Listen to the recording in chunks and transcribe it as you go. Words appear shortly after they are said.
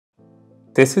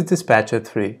This is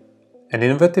Dispatcher3, an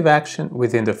innovative action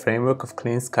within the framework of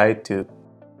CleanSky 2.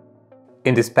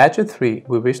 In Dispatcher3,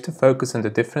 we wish to focus on the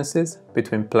differences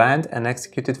between planned and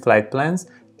executed flight plans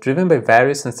driven by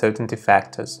various uncertainty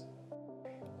factors.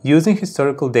 Using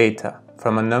historical data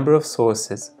from a number of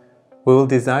sources, we will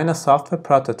design a software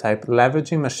prototype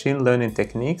leveraging machine learning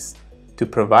techniques to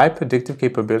provide predictive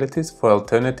capabilities for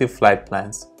alternative flight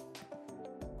plans.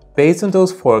 Based on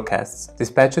those forecasts,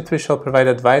 Dispatcher3 shall provide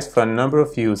advice for a number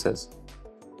of users.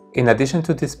 In addition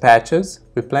to dispatchers,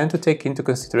 we plan to take into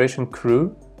consideration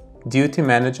crew, duty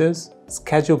managers,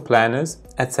 schedule planners,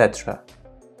 etc.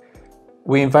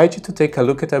 We invite you to take a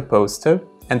look at our poster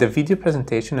and the video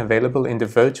presentation available in the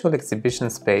virtual exhibition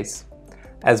space,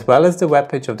 as well as the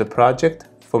webpage of the project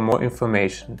for more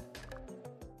information.